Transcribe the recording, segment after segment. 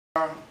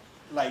are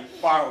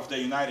like part of the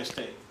United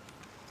States.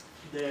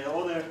 The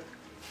other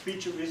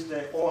picture is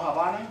the old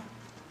Havana.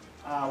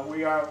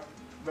 We have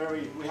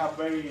very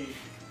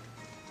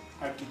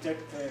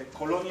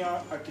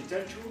colonial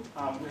architecture.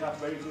 We have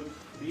very good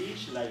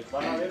beach, like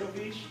Varadero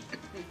Beach.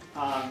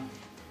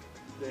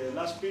 The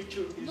last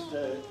picture is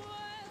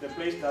the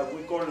place that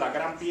we call La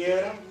Gran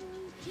Piedra.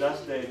 That's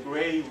the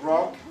gray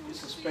rock.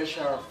 It's a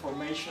special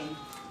formation.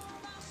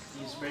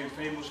 It's very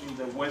famous in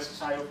the west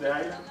side of the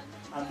island.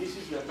 And this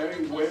is the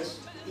very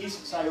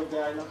east side of the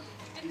island.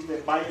 It's the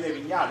Valle de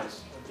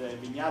Viñales, the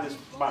Viñales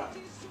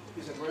Valley.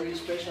 It's a very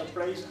special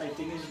place. I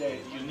think it's the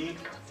unique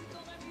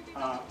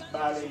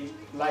valley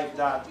like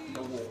that in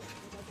the world.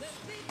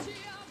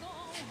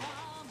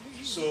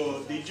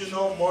 So did you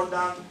know more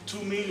than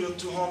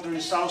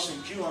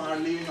 2,200,000 Cubans are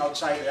living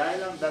outside the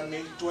island? That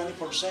means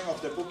 20%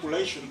 of the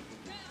population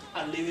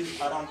are living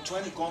around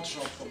 20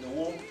 countries of the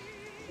world.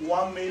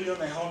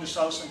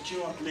 1,100,000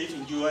 Cubans live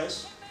in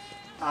US,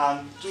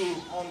 and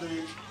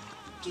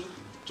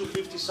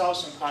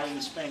 250,000 are in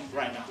Spain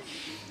right now.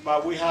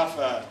 But we have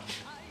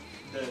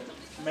the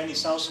many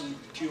thousand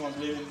Cubans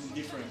living in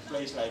different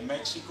places like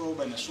Mexico,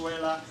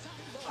 Venezuela,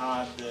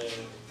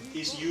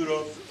 East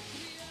Europe.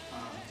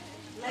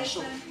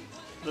 So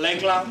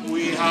Lakeland,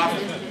 we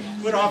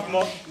don't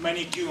have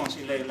many Cubans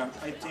in Lakeland,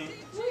 I think.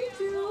 We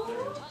do.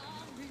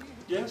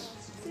 Yes.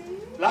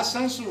 Last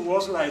census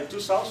was like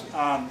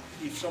 2,000.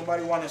 If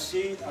somebody want to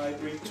see it, I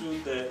bring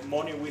to the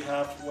money we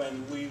have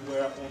when we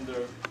were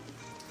under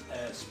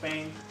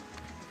Spain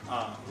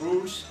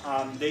rules,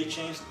 and they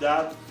changed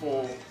that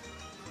for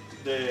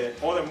the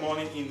other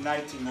money in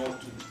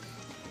 1902.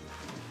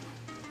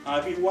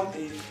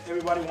 If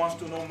everybody wants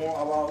to know more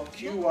about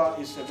Cuba,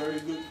 it's a very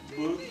good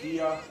book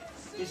here.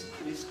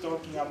 It's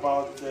talking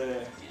about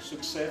the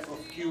success of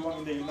Cuba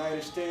in the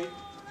United States.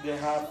 They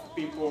have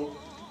people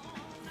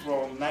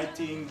who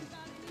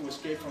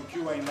escaped from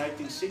Cuba in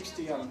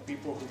 1960 and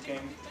people who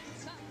came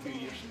a few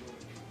years ago.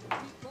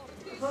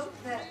 The book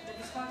that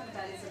he's talking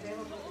about is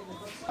available in the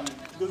bookstore.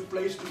 Good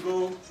place to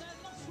go,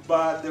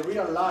 but the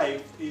real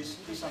life is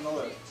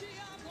another.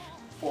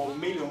 For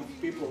millions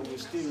of people who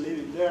still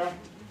living there.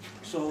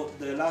 So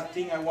the last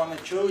thing I want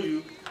to show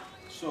you,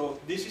 so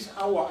this is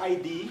our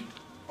ID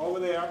over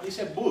there. It's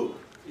a book,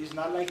 it's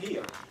not like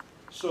here.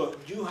 So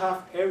you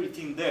have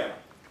everything there.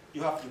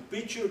 You have your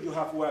picture, you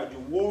have where you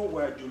work,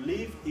 where you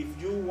live. If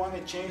you want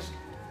to change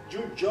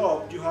your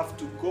job, you have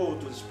to go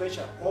to the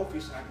special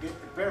office and get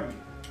a permit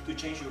to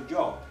change your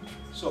job.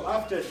 So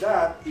after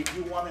that, if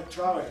you want to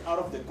travel out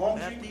of the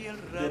country,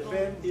 the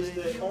pen is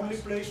the only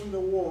place in the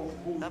world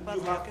who you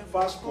have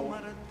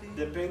passport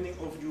depending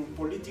of your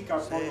political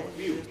point of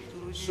view.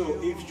 So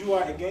if you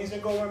are against the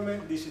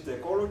government, this is the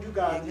color you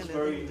got. It's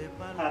very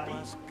happy.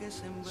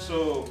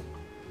 So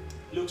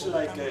looks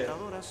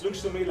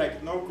to me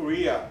like North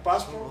Korea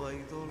passport.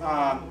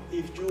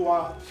 If you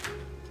are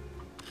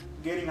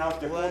getting out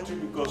the country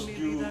because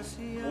you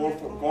work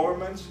for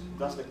governments,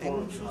 that's the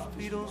color you have.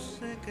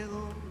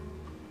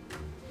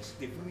 It's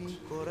different.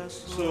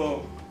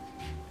 So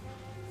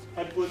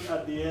I put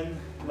at the end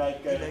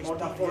like more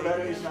than 4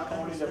 letters. Is not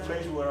only the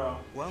place where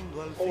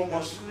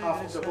almost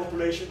half of the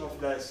population of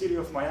the city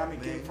of Miami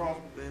came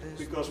from,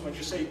 because when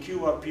you say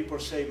Cuba, people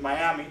say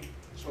Miami.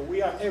 So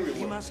we are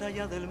everywhere.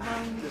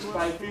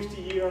 Despite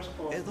 50 years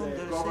of the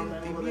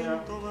government over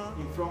there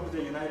in front of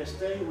the United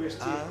States, we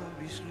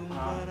still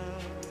having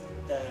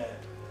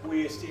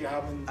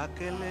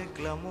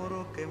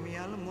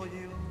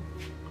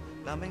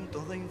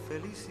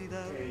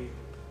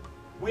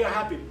we are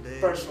happy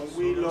person.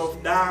 We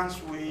love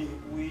dance. We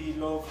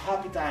love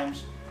happy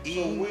times.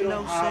 So we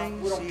don't care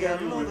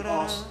with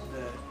us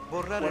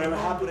whatever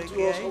happened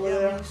to us over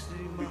there,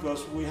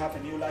 because we have a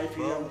new life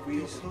here.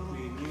 We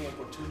new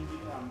opportunity,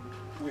 and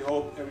we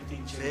hope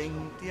everything changes.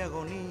 Sentí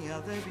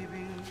agonía de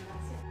vivir,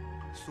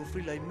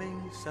 sufrí la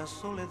inmensa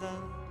soledad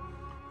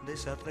de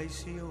esa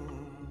traición.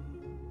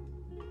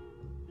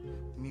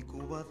 Mi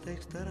Cuba te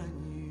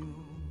extraño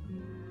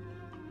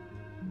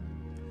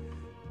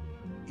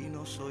y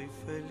no soy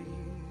feliz.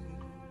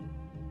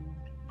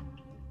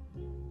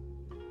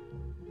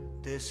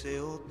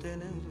 Deseo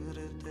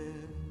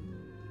tenerte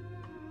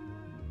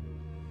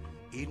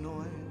y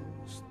no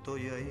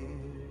estoy ahí.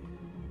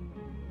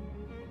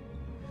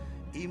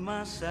 Y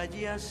más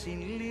allá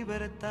sin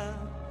libertad,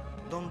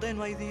 donde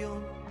no hay Dios,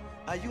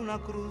 hay una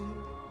cruz.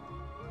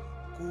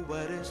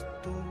 Cuba eres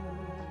tú.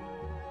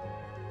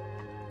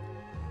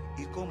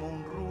 Y como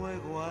un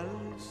ruego al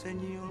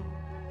Señor,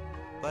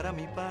 para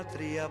mi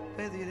patria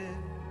pediré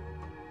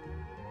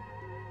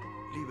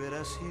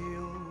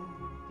liberación.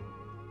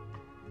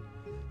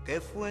 Que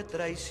fue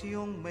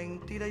traición,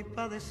 mentira y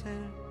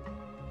padecer,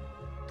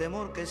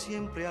 temor que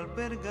siempre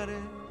albergaré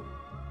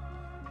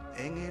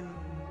en el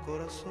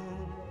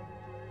corazón.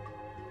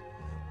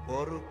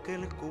 Porque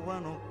el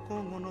cubano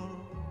con honor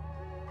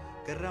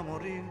querrá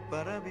morir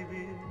para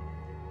vivir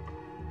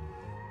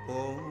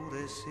por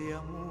ese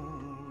amor.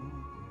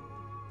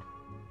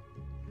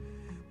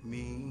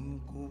 Mi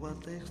Cuba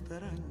te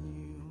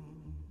extraño.